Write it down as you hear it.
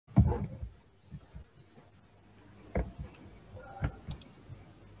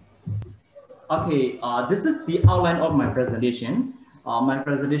Okay, this is the outline of my presentation. My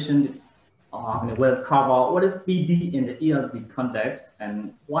presentation will cover what is PD in the ELD context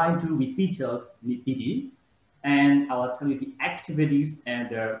and why do we teachers need PD, and I will tell you the activities and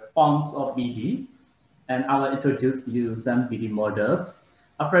the forms of PD, and I will introduce you some PD models.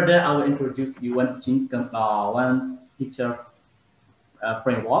 After that, I will introduce you one teacher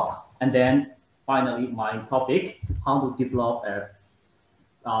framework, and then finally my topic, how to develop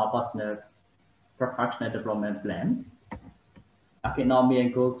a personal professional development plan. Okay, now may I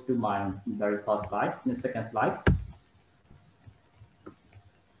go to my very first slide, the second slide.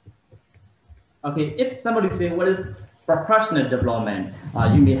 Okay, if somebody say what is professional development,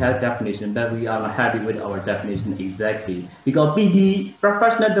 you may have definition, but we are not happy with our definition exactly, because PD,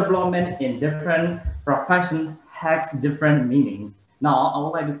 professional development in different profession, has different meanings. Now I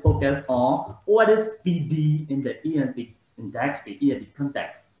would like to focus on what is PD in the ELD index, the ELD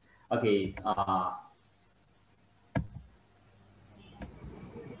context. Okay,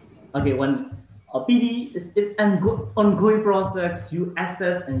 when PD is an ongoing process, you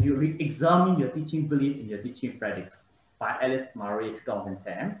assess and you re-examine your teaching belief and your teaching practice by Alice Murray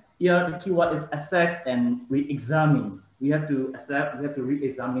 2010. Here the keyword is assess and re-examine. We have to assess, we have to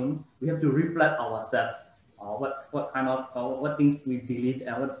re-examine, we have to reflect ourselves. What kind of what things we believe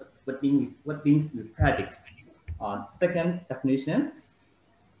and what things we practice. Second definition.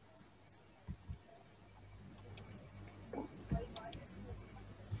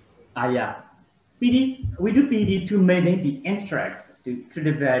 PD, we do PD to maintain the interest, to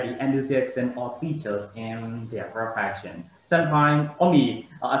develop the enthusiasm of teachers in their profession. Sometimes only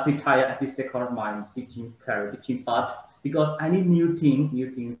I feel tired, I feel sick of my teaching part because I need new things.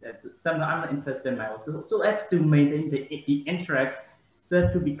 Sometimes I'm not interested in my own. So as to maintain the interest, so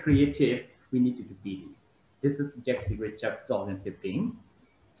as to be creative, we need to do PD. This is Jesse Richard 2015.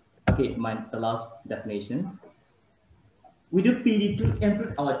 Okay, the last definition. We do PD to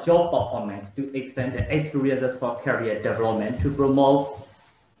improve our job performance, to extend the experiences for career development, to promote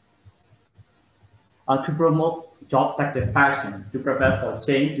job satisfaction, to prepare for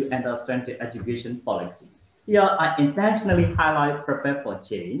change, to understand the education policy. Here, I intentionally highlight prepare for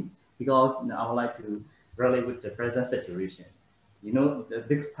change because I would like to relate with the present situation. You know,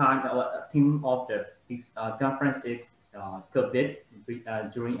 this time our theme of this conference is COVID,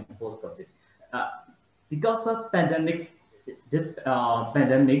 during and post-COVID. Because of this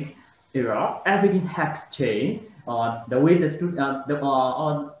pandemic era, everything has changed. The way the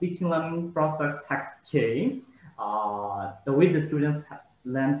teaching learning process has changed. The way the students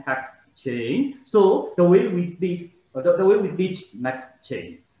learn has changed. So the way we teach must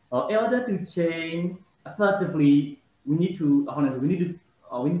change. In order to change effectively, we need to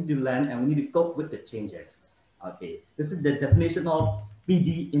learn and we need to cope with the changes. Okay, this is the definition of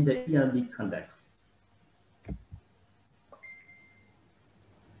PD in the ELD context.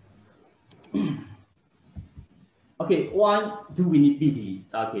 Okay, why do we need PD?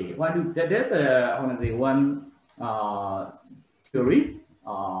 Okay, there's one theory,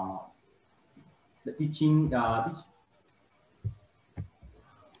 the teaching,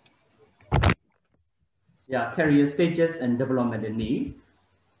 career stages and development need.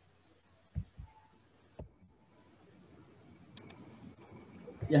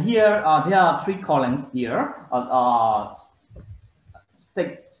 Here there are three columns here.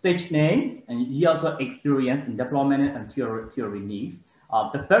 Stage name, and he also experienced in development and theory needs.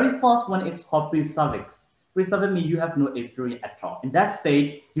 The very first one is called pre-service. Pre-service means you have no experience at all. In that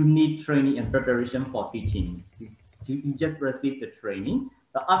stage, you need training and preparation for teaching. You just receive the training.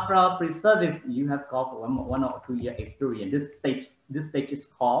 But after pre-service, you have got 1 or 2 year experience. This stage is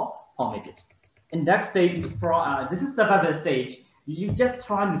called permitted. In that stage, this is survival stage. You just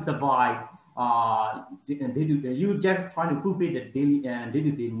try to survive. You just trying to fulfill the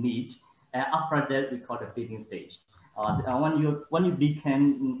daily needs, and after that we call the building stage.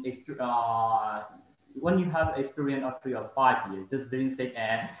 When you have experience of 3 or 5 years, this building stage,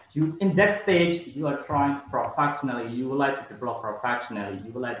 and in that stage you are trying professionally. You would like to develop professionally.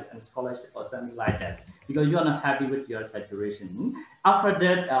 You would like to earn scholarship or something like that because you are not happy with your situation. After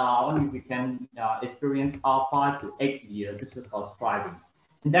that, only we can experience 5 to 8 years. This is called striving.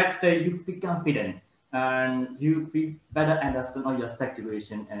 In that stage, you feel confident and you feel better understand all your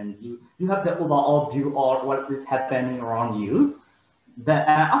situation, and you have the overall view of what is happening around you. But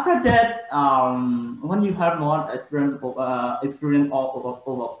after that, when you have more experience over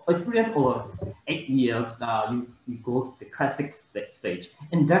 8 years, you go to the classic stage.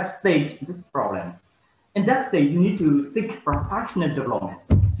 In that stage, this problem. In that stage, you need to seek professional development.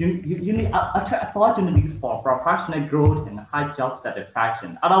 You need opportunities for professional growth and high job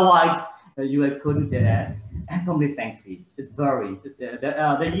satisfaction. Otherwise, you are going to complacency. It's very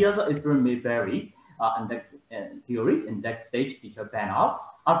the years of experience may vary in the theory. In that stage, teacher ban out.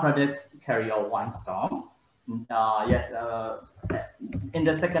 Our projects carry out one storm. Yes, in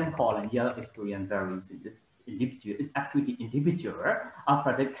the second column, your experience varies. Individual is activity individual. Our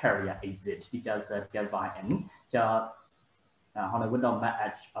project carrier exit because get by and just Honor would not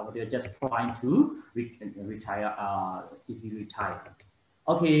match. They're just trying to retire. If you retire,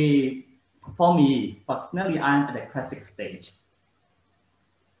 okay. For me, personally, I'm at the classic stage.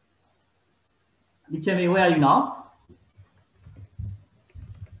 Tell me, where are you now?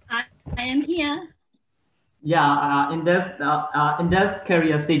 I am here. Yeah, in this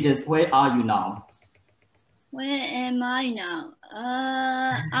career stages, where are you now? Where am I now?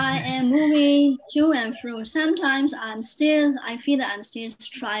 I am moving to and fro. Sometimes I feel that I'm still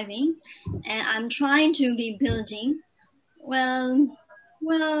striving, and I'm trying to be building. Well,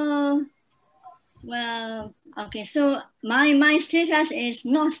 okay. So my status is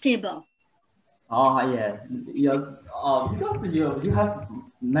not stable. Oh yes, because you have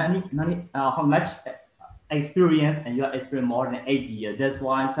many how much experience and you have experienced more than 8 years. That's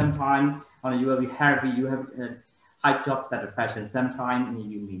why sometimes you will be happy. You have high job satisfaction. Sometimes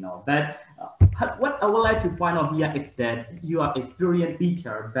you may know. But what I would like to point out here is that you are experienced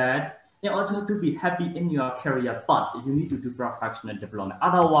teacher, but in order to be happy in your career path, you need to do professional development.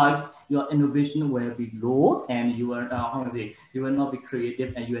 Otherwise, your innovation will be low, and you will you will not be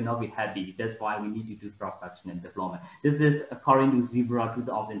creative, and you will not be happy. That's why we need to do professional development. This is according to Zebra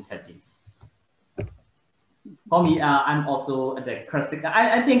 2013. For me, I'm also at the classic.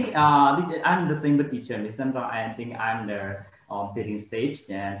 I think I'm the same with teacher. Sometimes I think I'm the building stage,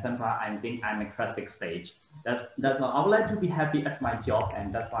 and sometimes I think I'm a classic stage. That's why I would like to be happy at my job,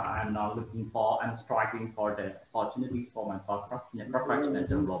 and that's why I'm now I'm striving for the opportunities for my professional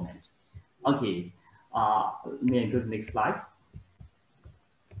development. Okay, may I go to the next slide?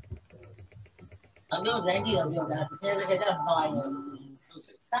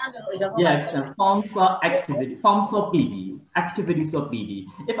 Yes, forms of activity, forms of PD, activities of PD.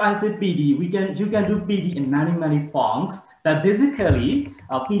 If I say PD, you can do PD in many forms. But basically,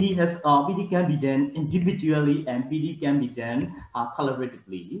 PD can be done individually, and PD can be done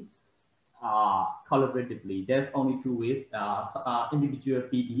collaboratively. There's only two ways: individual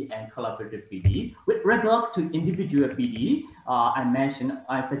PD and collaborative PD. With regards to individual PD,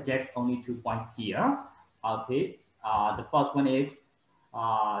 I suggest only 2 points here. Okay, the first one is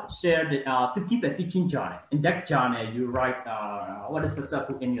to keep a teaching journal. In that journal, you write what is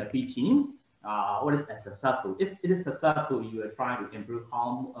successful in your teaching, what is successful. If it is successful, you are trying to improve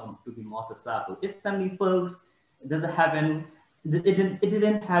how to be more successful. If something fails, it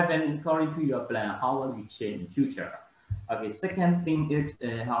didn't happen according to your plan, how will you change in future? Okay, second thing is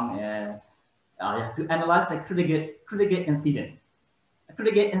you have to analyze a critical incident. A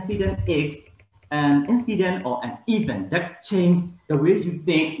critical incident is an incident or an event that changed the way you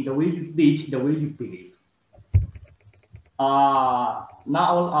think, the way you teach, the way you believe. Now,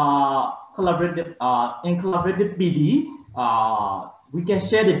 in collaborative PD, we can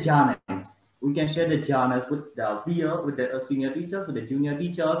share the journals. We can share the journals with the peer, with the senior teachers, with the junior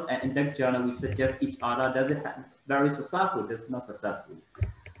teachers, and in that journal, we suggest each other. Does it have very successful? Does not successful?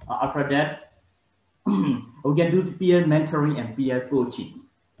 After that, we can do the peer mentoring and peer coaching.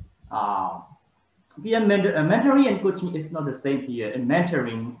 Mentoring and coaching is not the same here. In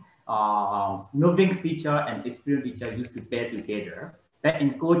mentoring, novice teacher and experienced teacher used to pair together. But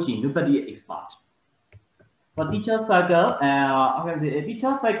in coaching, nobody is expert. For teacher cycle, the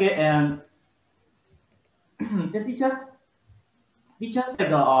teacher cycle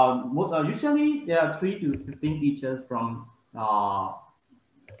usually there are 3 to 15 teachers from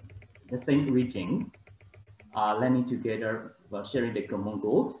the same region, learning together, sharing the common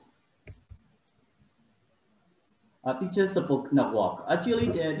goals. Teacher support network.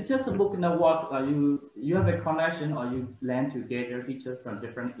 Actually, teacher support network, you have a connection or you learn together teachers from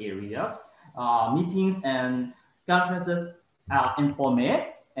different areas. Meetings and conferences are informal,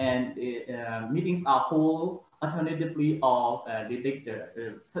 and meetings are whole. Alternatively,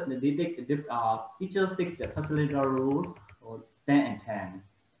 teachers take the facilitator role or 10 and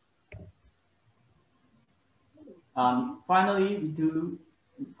 10. Finally, we do.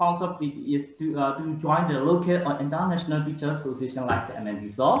 Concept is to join the local or international teacher association like the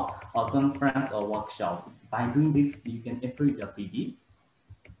MNDSO or conference or workshop. By doing this, you can improve your PD.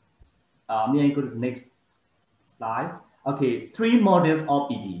 May I go to the next slide? Okay, 3 models of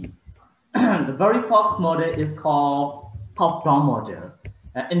PD. The very first model is called top-down model.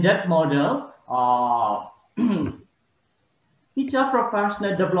 In that model, Teacher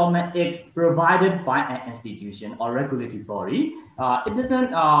professional development is provided by an institution or regulatory body. It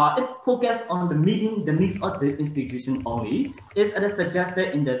doesn't. It focuses on the meeting the needs of the institution only. It's as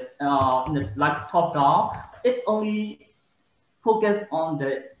suggested in the like top down. It only focus on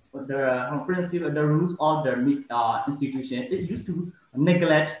the principle, the rules of the institution. It used to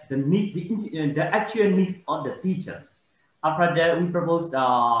neglect the need, the actual needs of the teachers. After that, we proposed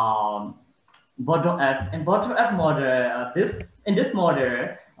bottom up and bottom up model. This model,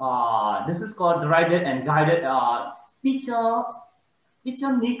 this is called the guided and guided teacher.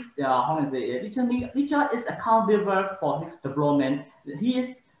 Teacher needs how do I say it? Teacher is accountable for his development. He is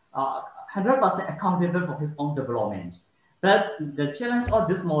 100% accountable for his own development. But the challenge of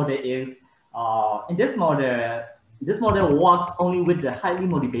this model is in this model works only with the highly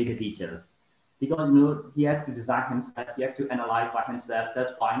motivated teachers because he has to design himself, he has to analyze by himself.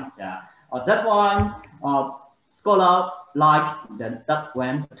 That's fine. Yeah, that's why scholar likes the that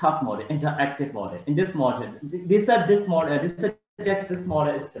one tough model, interactive model. In this model, they said this model, this suggests this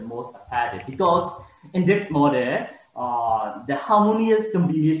model is the most effective because in this model, the harmonious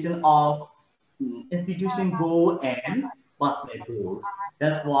combination of institution goal and personal goals.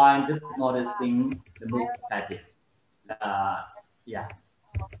 That's why this model seems the most effective. Yeah.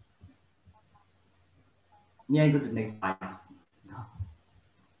 May I go to the next slide?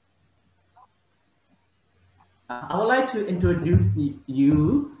 I would like to introduce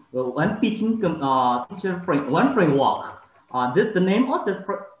you one one framework. The name of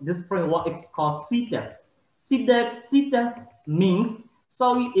this framework is called CTEP. CTEP means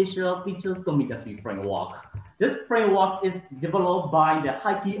Southeast Asia Teachers Competency Framework. This framework is developed by the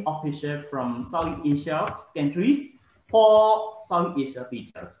high-key official from Southeast Asia countries for Southeast Asia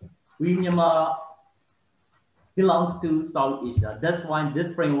teachers. We Myanmar belongs to South Asia. That's why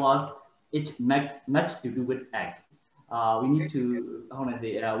this framework is much to do with X. We need to, how do I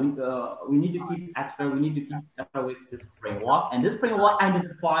say, we need to keep after with this framework. And this framework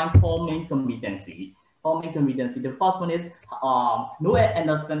identifies four main competency. The first one is know and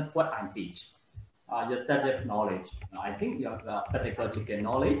understand what I teach. Your subject knowledge. I think your pedagogical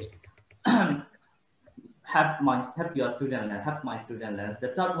knowledge. Help your student learn, help my student learn. The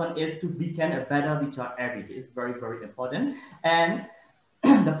third one is to become a better teacher every day. It's very, very important. And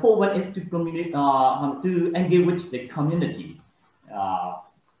the fourth one is to communicate, to engage with the community.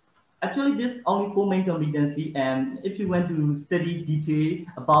 Actually, this only four main competency. And if you want to study detail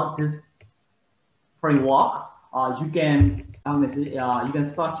about this framework, you can you can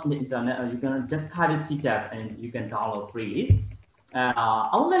search in the internet, or you can just type a CTAP and you can download freely.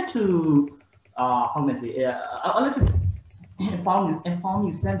 I would like to I would like to inform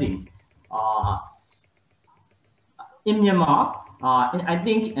you something. In Myanmar, I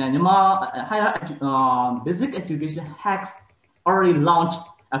think Myanmar higher basic education has already launched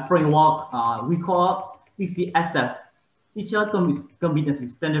a framework we call TCSF, Teacher Competency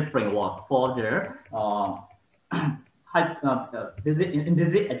Standard Framework for the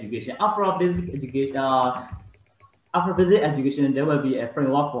basic education. After basic education, there will be a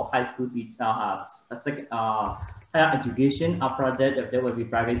framework for high school higher education. After that, there will be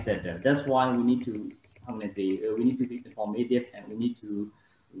private sector. That's why we need to, we need to be informative and we need to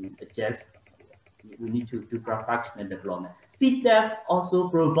adjust. We need to do professional development. CTEP also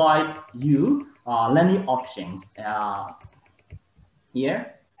provide you learning options.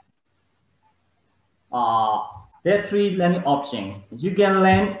 Here, there are three learning options. You can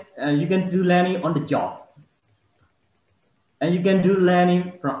learn. You can do learning on the job. And you can do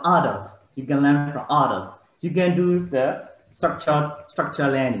learning from others. You can learn from others. You can do the structure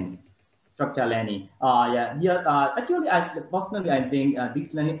learning. Actually, personally, I think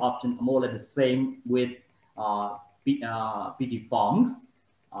these learning options are more or less the same with PD forms.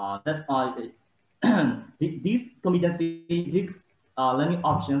 That's why these learning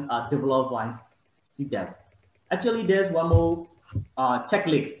options are developed by CTEP. Actually, there's one more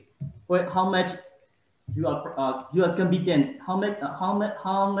checklist for how much you are competent. How much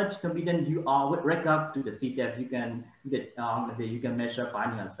competent you are with regards to the CTEP. You can measure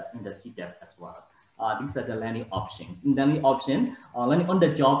findings in the CTEP as well. These are the learning options. In learning option, learning on the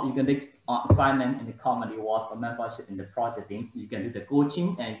job, you can take assignment in the common reward or membership in the project things. You can do the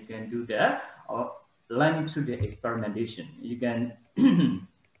coaching and you can do the learning through the experimentation. You can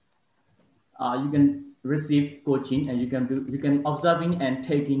receive coaching and you can observing and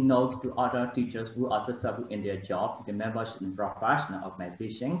taking notes to other teachers who are successful in their job. You can membership in professional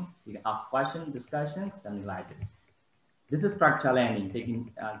organizations. You can ask questions, discussions, something like that. This is structured learning,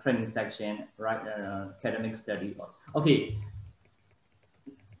 taking training section, right? Academic study. Okay.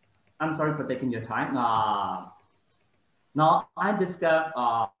 I'm sorry for taking your time. Now I discuss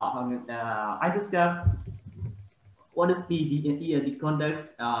what is PD in here, the context,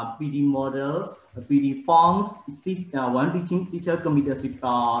 PD model, PD forms, one teacher competency,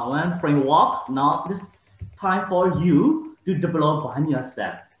 one framework. Now it's time for you to develop one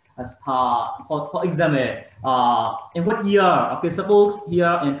yourself. As for example, in what year? Okay, suppose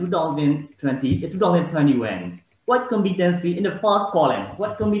here in 2020, 2021, what competency in the first column?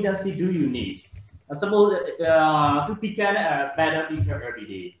 What competency do you need? Suppose to become a better teacher every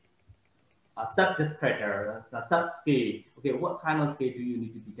day. Sub-descriptor, sub-skill. Okay, what kind of skill do you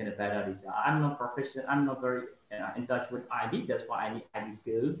need to become a better teacher? I'm not professional. I'm not very in touch with ID. That's why I need ID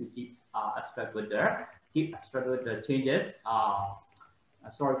skill to keep abstract with the changes.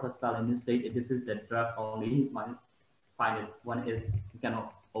 Sorry for spelling mistake. This is the draft only. My find it. One is you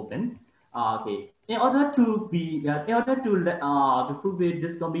cannot open. Okay. In order to prove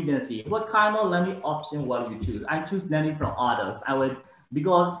this competency, what kind of learning option will you choose? I choose learning from others. I would.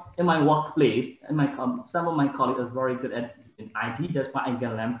 Because in my workplace, some of my colleagues are very good at in IT. That's why I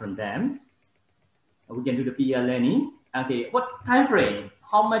can learn from them. We can do the peer learning. Okay, what time frame?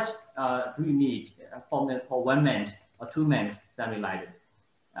 How much do you need for 1 month or 2 months? Something like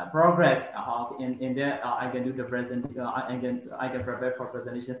that. Progress. In there, I can do the present. I can prepare for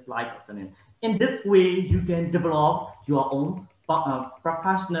presentation slide or something. In this way, you can develop your own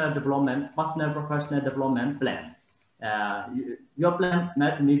professional development plan. Your plan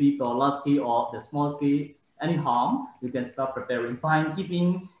maybe for large scale or the small scale, anyhow, you can start preparing by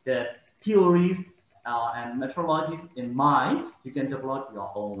keeping the theories and methodology in mind. You can develop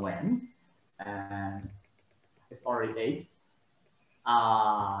your own one, and it's already 8.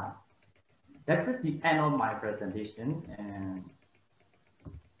 That's at the end of my presentation, and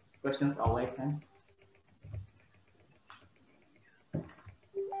questions are welcome.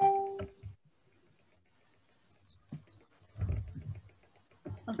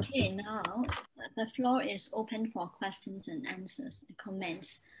 Okay, now the floor is open for questions and answers and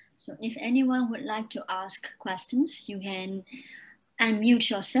comments. So if anyone would like to ask questions, you can unmute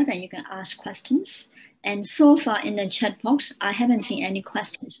yourself and you can ask questions. And so far in the chat box, I haven't seen any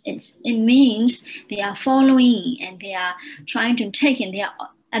questions. It means they are following and they are trying to take in, they are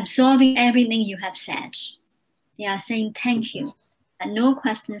absorbing everything you have said. They are saying thank you, but no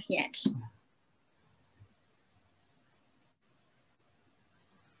questions yet.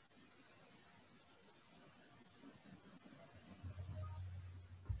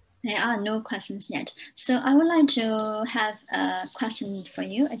 There are no questions yet. So I would like to have a question for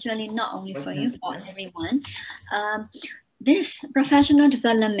you, actually not only for you, for everyone. This professional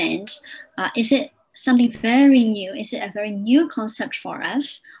development, is it something very new? Is it a very new concept for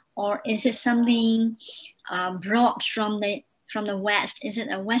us? Or is it something brought from the West? Is it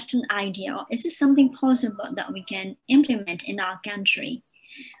a Western idea? Or is it something possible that we can implement in our country?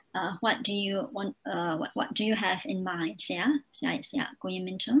 What do you want? What do you have in mind? Yin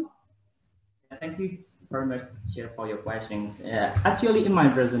Min Htun. Thank you very much, Chair, for your questions. Actually, in my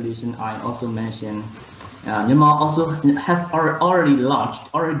presentation, I also mentioned Myanmar also has already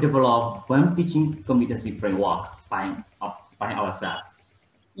developed one teaching competency framework by ourselves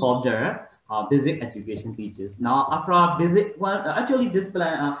for the basic education teachers. Now, after basic one, actually this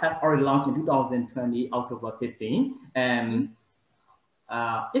plan has already launched in 2020, October 15, and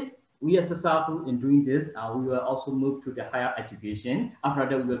if we are successful in doing this, we will also move to the higher education. After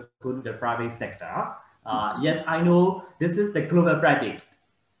that, we will go to the private sector. Yes, I know this is the global practice,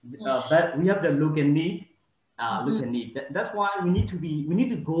 but we have the local need. That's why we need to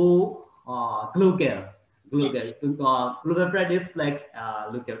go global. Global practice flex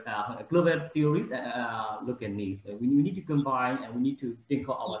global theories and local needs. We need to combine and we need to think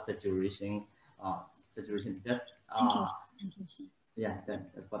of our situation. That's Thank you. Yeah,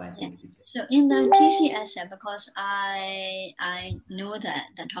 that's what I think. So in the TCSF, because I know the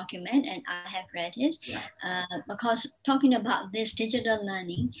document and I have read it, because talking about this digital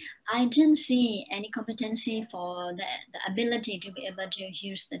learning, I didn't see any competency for the ability to be able to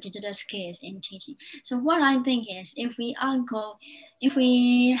use the digital skills in teaching. So what I think is, if we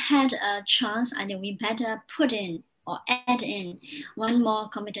had a chance, I think we better put in or add in one more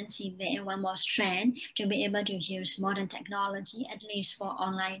competency there, one more strand to be able to use modern technology, at least for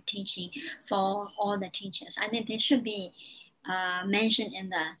online teaching for all the teachers. I think they should be mentioned in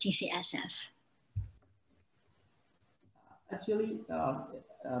the TCSF. Actually,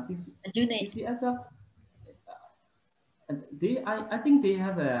 TCSF, I think they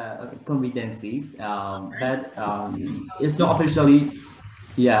have a competencies, but it's not officially,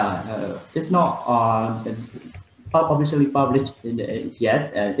 it's not officially published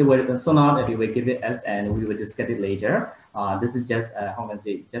yet. It will soon on, we will give it as, and we will discuss it later. This is just how can I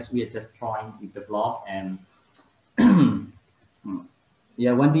say? Just we are just trying to develop and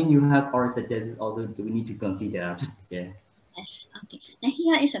yeah. One thing you have already suggested also we need to consider. Yeah. Yes, okay. Now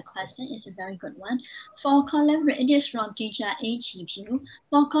here is a question, it's a very good one. For collaborators from teacher AGPU,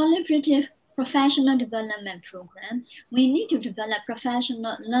 for collaborative professional development program, we need to develop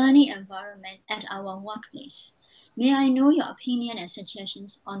professional learning environment at our workplace. May I know your opinion and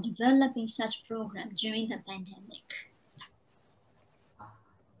suggestions on developing such program during the pandemic?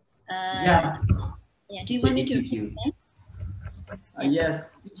 Yes. Yeah, do you want me to repeat that? Yes,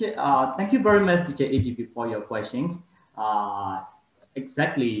 teacher, thank you very much, teacher AGP, for your questions.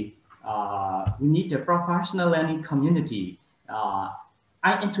 Exactly, we need a professional learning community.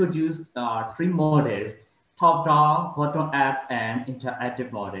 I introduced three models: top-down, bottom-up, and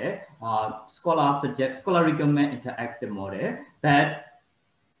interactive model. Scholar recommend interactive model, but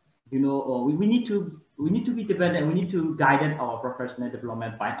we need to be dependent. We need to guide our professional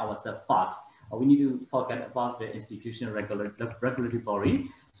development by ourselves first. We need to forget about the institutional regulatory.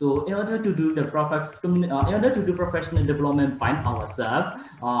 So in order to do professional development by ourselves,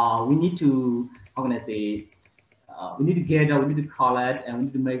 we need to, how can I say, we need to gather, we need to collect, and we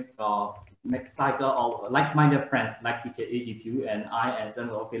need to make cycle of like-minded friends like teacher AGQ and I, and then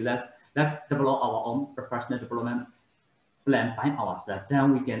okay, let's develop our own professional development plan by ourselves.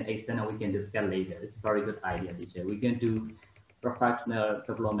 Then we can extend and we can discuss later. It's a very good idea, teacher. We can do professional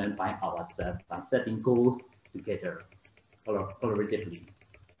development by ourselves by setting goals together collaboratively.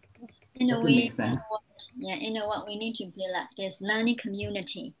 In a Does it way, make sense? what we need to build up this learning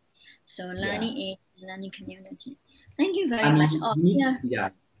community. So learning aid, learning community. Thank you very much. Yeah.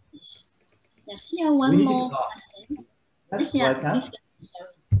 Yes, here one more question. Yes, welcome.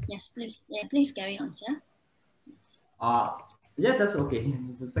 Yes, please. Yeah, please carry on, sir. Yeah, that's okay.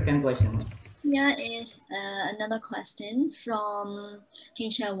 The second question. Here is another question from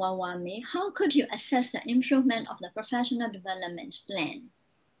teacher Wawame. How could you assess the improvement of the professional development plan?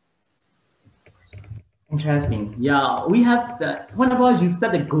 Interesting. Yeah, we have whenever you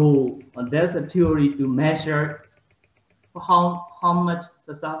set a goal, there's a theory to measure how much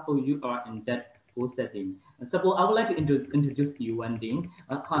successful you are in that goal setting. And suppose I would like to introduce to you one thing.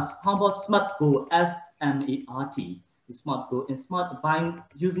 How about SMART goal? SMART. Smart goal. In smart, by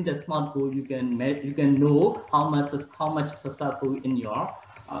using the smart goal, you can know how much successful in your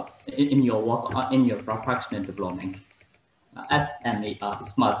work or in your professional development. SMART,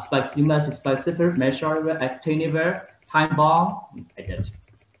 smart. You must be specific, measurable, attainable, time bound, like that.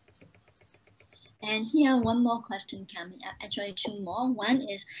 And here one more question coming up. Actually, two more. One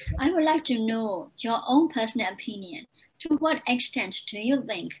is, I would like to know your own personal opinion. To what extent do you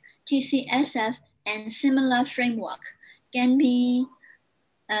think TCSF and similar framework can be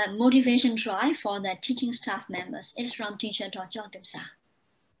a motivation drive for the teaching staff members? It's from teacher Dr.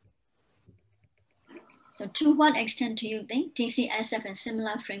 So to what extent do you think TCSF and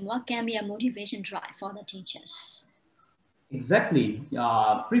similar framework can be a motivation drive for the teachers? Exactly.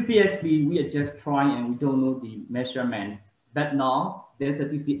 Previously, we are just trying and we don't know the measurement. But now there's a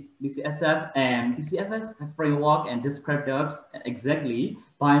TCSF and TCFS framework and descriptors exactly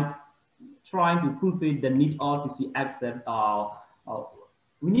by trying to fulfill the need of TCSF.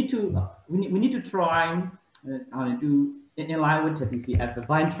 We need to try to in line with the TCF.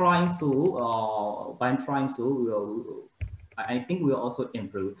 By trying so, I think we will also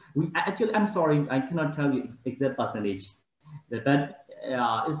improve. I'm sorry, I cannot tell you exact percentage, but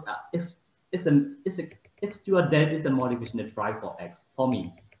it's your that is a motivational drive for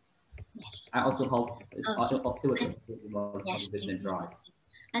me. I also hope it's motivational drive.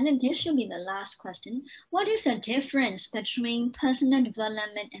 And then this should be the last question. What is the difference between personal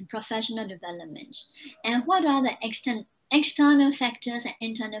development and professional development? And what are the external factors and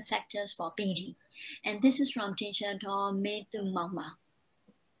internal factors for PD? And this is from teacher Dr. Myeik Mama.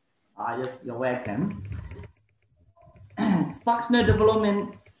 Yes, you're welcome. Personal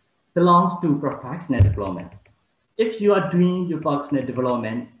development belongs to professional development. If you are doing your personal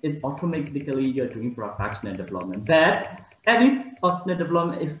development, it's automatically you're doing professional development. But every personal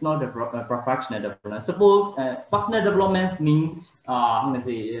development is not a professional development. Suppose personal development means,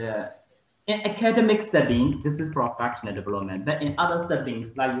 in academic setting, this is professional development. But in other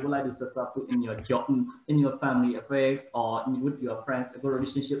settings, like you would like to successful in your job, in your family affairs, or with your friends, a good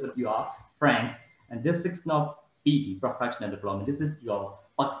relationship with your friends, and this is not be professional development. This is your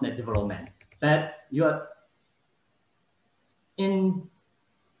personal development. But in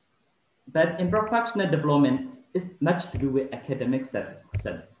professional development, it's much to do with academic setting.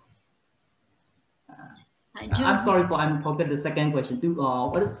 I'm sorry I forgot the second question too.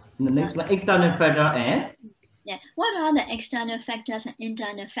 What is the next one? External factor and Yeah. What are the external factors and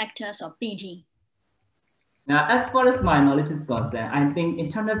internal factors of BT? Now, as far as my knowledge is concerned, I think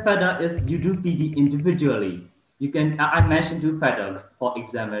internal factor is you do PD individually. You can, I mentioned two factors, for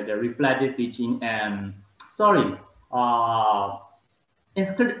example, the reflective teaching and, sorry, uh,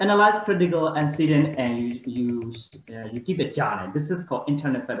 analyze critical incident and you keep a journal. This is called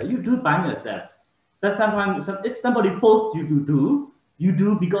internal factor. You do by yourself. But sometimes if somebody forced you to do, you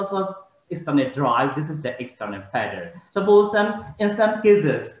do because of external drive. This is the external factor. Suppose in some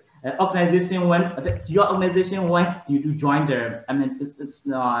cases, organization your organization wants you to join their, I mean, it's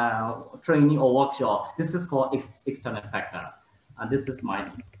training or workshop. This is called external factor. And this is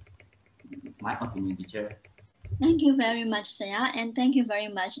my opinion, teacher. Thank you very much, Saya, and thank you very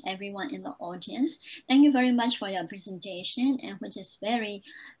much, everyone in the audience. Thank you very much for your presentation, and which is very,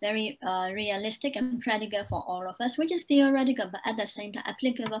 very realistic and practical for all of us, which is theoretical, but at the same time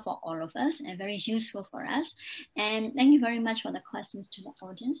applicable for all of us and very useful for us. And thank you very much for the questions to the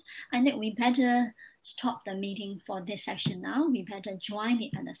audience. I think we better stop the meeting for this section now. We better join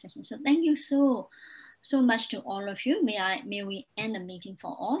the other session. So thank you so much to all of you. May we end the meeting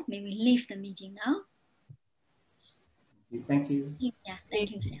for all? May we leave the meeting now? Thank you. Yeah,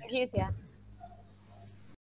 thank you, Sarah. Thank you, Sia.